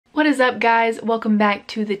is up, guys? Welcome back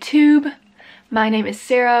to the tube. My name is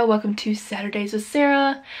Sarah. Welcome to Saturdays with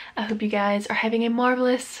Sarah. I hope you guys are having a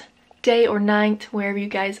marvelous day or night wherever you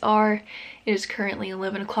guys are. It is currently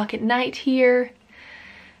 11 o'clock at night here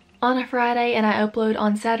on a Friday, and I upload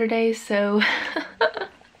on Saturdays, so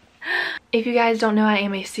if you guys don't know, I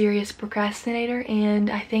am a serious procrastinator, and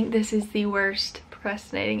I think this is the worst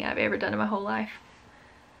procrastinating I've ever done in my whole life.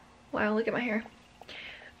 Wow, look at my hair.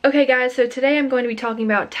 Okay guys, so today I'm going to be talking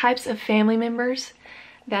about types of family members.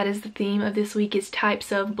 That is the theme of this week, is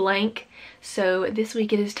types of blank. So this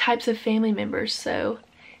week it is types of family members. So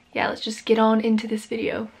yeah, let's just get on into this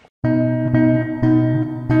video.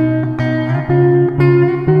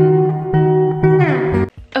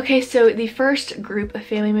 Okay, so the first group of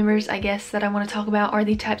family members, I guess, that I want to talk about are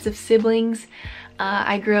the types of siblings.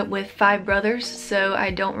 I grew up with 5 brothers, so I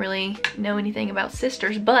don't really know anything about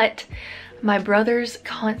sisters, but my brothers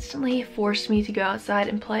constantly forced me to go outside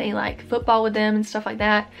and play like football with them and stuff like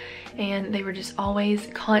that, and they were just always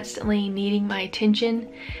constantly needing my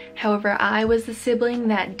attention. However, I was the sibling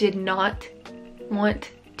that did not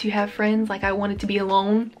want to have friends. Like, I wanted to be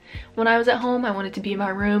alone when I was at home. I wanted to be in my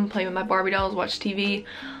room, play with my Barbie dolls, watch TV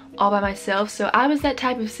all by myself. So I was that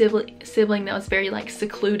type of sibling that was very like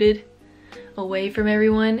secluded away from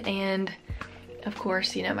everyone. And of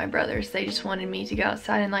course, you know, my brothers, they just wanted me to go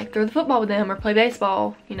outside and like throw the football with them or play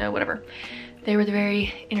baseball, you know, whatever. They were the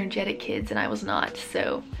very energetic kids and I was not.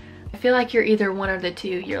 So I feel like you're either one or the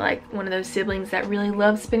two. You're like one of those siblings that really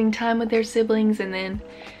love spending time with their siblings, and then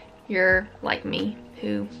you're like me,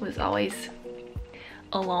 who was always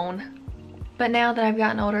alone. But now that I've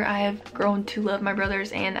gotten older, I have grown to love my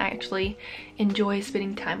brothers and I actually enjoy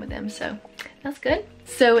spending time with them, so that's good.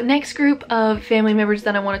 So next group of family members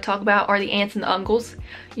that I want to talk about are the aunts and the uncles.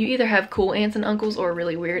 You either have cool aunts and uncles or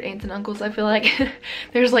really weird aunts and uncles, I feel like.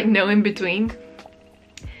 There's like no in between.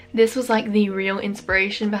 This was like the real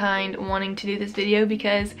inspiration behind wanting to do this video,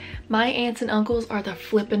 because my aunts and uncles are the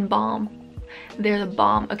flippin' bomb. They're the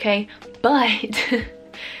bomb, okay? But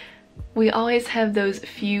we always have those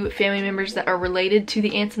few family members that are related to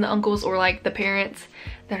the aunts and the uncles, or like the parents,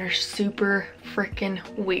 that are super freaking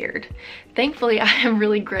weird. Thankfully, I have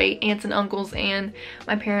really great aunts and uncles, and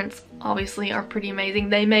my parents obviously are pretty amazing.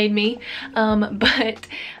 They made me. But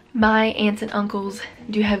my aunts and uncles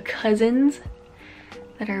do have cousins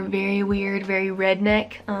that are very weird, very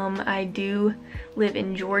redneck. I do live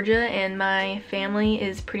in Georgia, and my family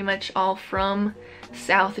is pretty much all from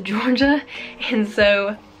South Georgia, and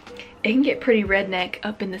so it can get pretty redneck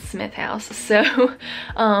up in the Smith house. So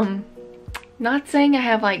not saying I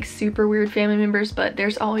have like super weird family members, but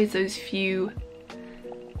there's always those few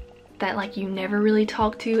that like you never really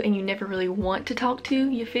talk to and you never really want to talk to,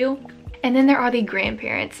 you feel? And then there are the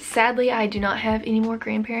grandparents. Sadly, I do not have any more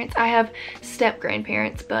grandparents. I have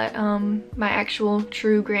step-grandparents, but my actual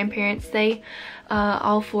true grandparents, they,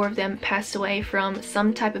 all 4 of them passed away from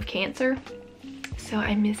some type of cancer. So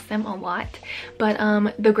I miss them a lot. But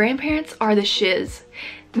the grandparents are the shiz.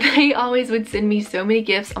 They always would send me so many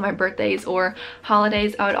gifts on my birthdays or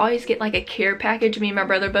holidays. I would always get like a care package, me and my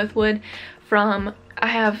brother both would, from, I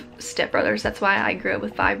have stepbrothers, that's why I grew up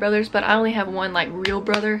with 5 brothers, but I only have one like real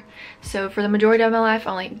brother. So for the majority of my life,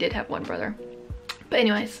 I only did have one brother. But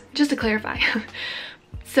anyways, just to clarify.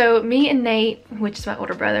 So me and Nate, which is my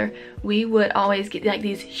older brother, we would always get like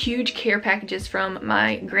these huge care packages from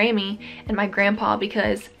my Grammy and my grandpa,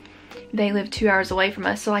 because they live 2 hours away from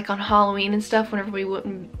us. So like on Halloween and stuff, whenever we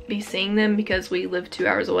wouldn't be seeing them because we live 2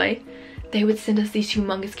 hours away, they would send us these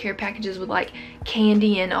humongous care packages with like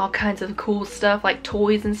candy and all kinds of cool stuff, like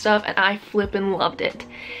toys and stuff, and I flippin' loved it.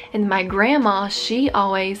 And my grandma, she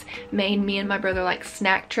always made me and my brother like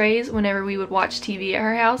snack trays whenever we would watch TV at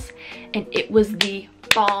her house, and it was the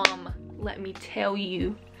bomb. Let me tell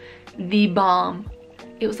you, the bomb.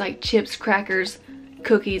 It was like chips, crackers,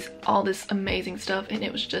 cookies, all this amazing stuff, and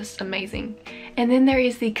it was just amazing. And then there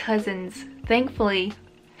is the cousins. Thankfully,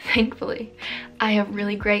 I have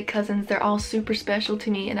really great cousins. They're all super special to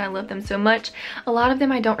me and I love them so much. A lot of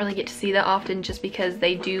them I don't really get to see that often just because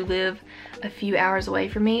they do live a few hours away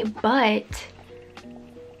from me, but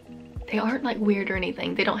they aren't like weird or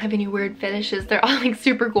anything. They don't have any weird fetishes. They're all like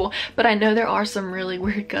super cool. But I know there are some really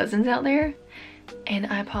weird cousins out there, and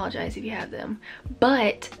I apologize if you have them.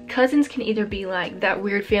 But cousins can either be like that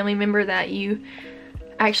weird family member that you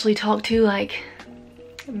actually talk to like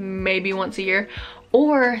maybe once a year,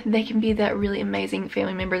 or they can be that really amazing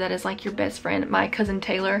family member that is like your best friend. My cousin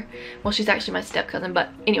Taylor, well, she's actually my step cousin, but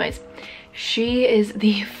anyways, she is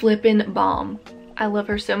the flippin' bomb. I love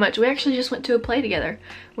her so much. We actually just went to a play together,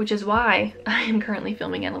 which is why I am currently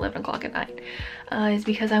filming at 11 o'clock at night, is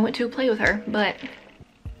because I went to a play with her. But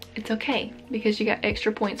it's okay because you got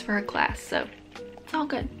extra points for her class, so it's all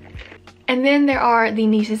good. And then there are the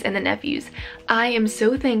nieces and the nephews. I am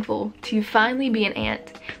so thankful to finally be an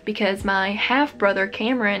aunt because my half brother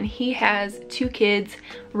Cameron, he has 2 kids,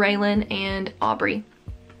 Raylan and Aubrey.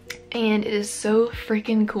 And it is so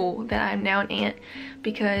freaking cool that I'm now an aunt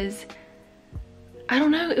because I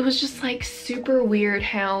don't know, it was just like super weird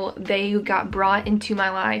how they got brought into my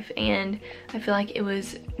life, and I feel like it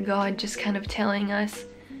was God just kind of telling us,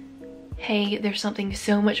 hey, there's something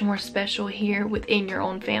so much more special here within your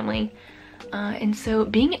own family. And so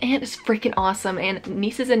being an aunt is freaking awesome, and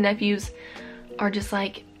nieces and nephews are just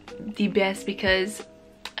like the best because,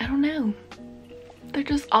 I don't know, they're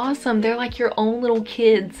just awesome. They're like your own little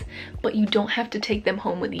kids, but you don't have to take them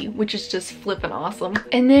home with you, which is just flippin' awesome.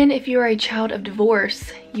 And then if you're a child of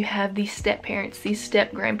divorce, you have these step parents, these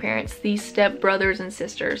step grandparents, these step brothers and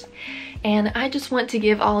sisters. And I just want to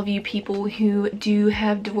give all of you people who do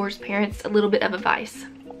have divorced parents a little bit of advice.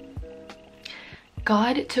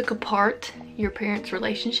 God took apart your parents'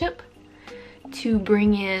 relationship to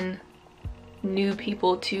bring in new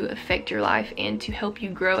people to affect your life and to help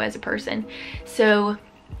you grow as a person. So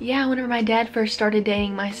yeah, whenever my dad first started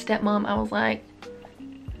dating my stepmom, I was like,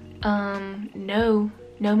 no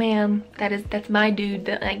ma'am, that's my dude.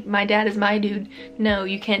 That, like, my dad is my dude. No,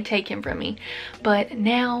 you can't take him from me. But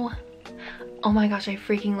now, oh my gosh, I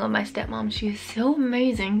freaking love my stepmom. She is so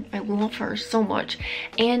amazing. I love her so much.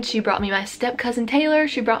 And she brought me my step cousin Taylor.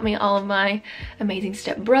 She brought me all of my amazing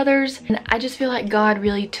step brothers. And I just feel like God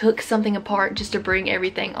really took something apart just to bring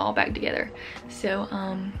everything all back together. So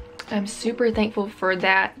I'm super thankful for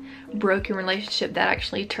that broken relationship that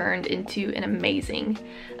actually turned into an amazing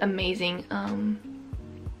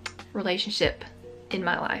relationship in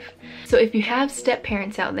my life. So if you have step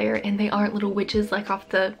parents out there and they aren't little witches like off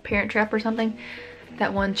the Parent Trap or something,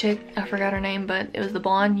 that one chick, I forgot her name, but it was the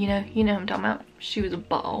blonde, you know who I'm talking about. She was a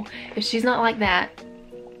ball. If she's not like that,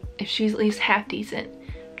 if she's at least half decent,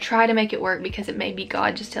 try to make it work, because it may be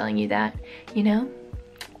God just telling you that, you know,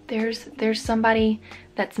 there's somebody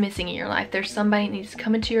that's missing in your life. There's somebody that needs to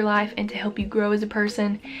come into your life and to help you grow as a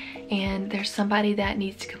person, and there's somebody that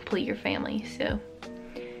needs to complete your family. So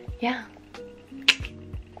yeah,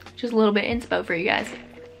 just a little bit inspo for you guys.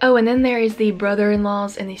 Oh, and then there is the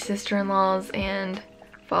brother-in-laws and the sister-in-laws and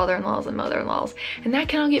father-in-laws and mother-in-laws, and that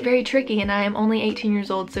can all get very tricky, and I am only 18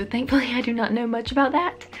 years old, so thankfully I do not know much about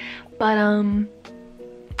that. But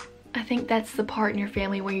I think that's the part in your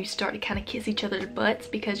family where you start to kind of kiss each other's butts,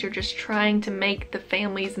 because you're just trying to make the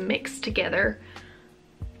families mix together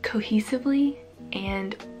cohesively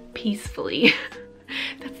and peacefully.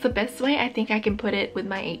 That's the best way I think I can put it with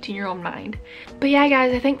my 18-year-old mind. But yeah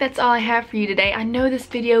guys, I think that's all I have for you today. I know this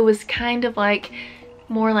video was kind of like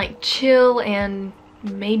more like chill and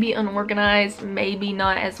maybe unorganized, maybe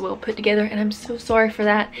not as well put together, and I'm so sorry for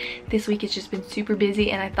that. This week has just been super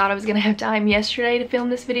busy, and I thought I was gonna have time yesterday to film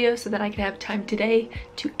this video so that I could have time today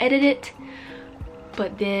to edit it,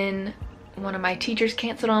 but then one of my teachers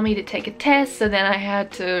canceled on me to take a test, so then I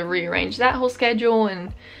had to rearrange that whole schedule,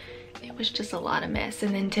 and it was just a lot of mess.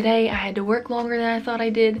 And then today I had to work longer than I thought I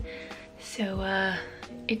did, so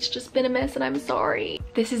it's just been a mess, and I'm sorry.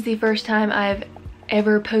 This is the first time I've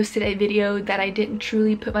ever posted a video that I didn't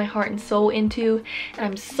truly put my heart and soul into, and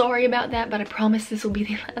I'm sorry about that, but I promise this will be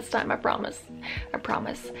the last time. I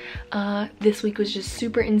promise. This week was just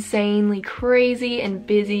super insanely crazy and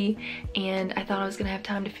busy, and I thought I was gonna have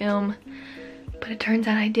time to film, but it turns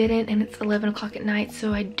out I didn't, and it's 11 o'clock at night,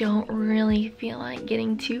 so I don't really feel like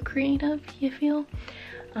getting too creative, you feel?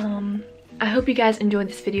 I hope you guys enjoyed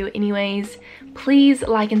this video anyways. Please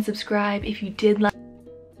like and subscribe if you did like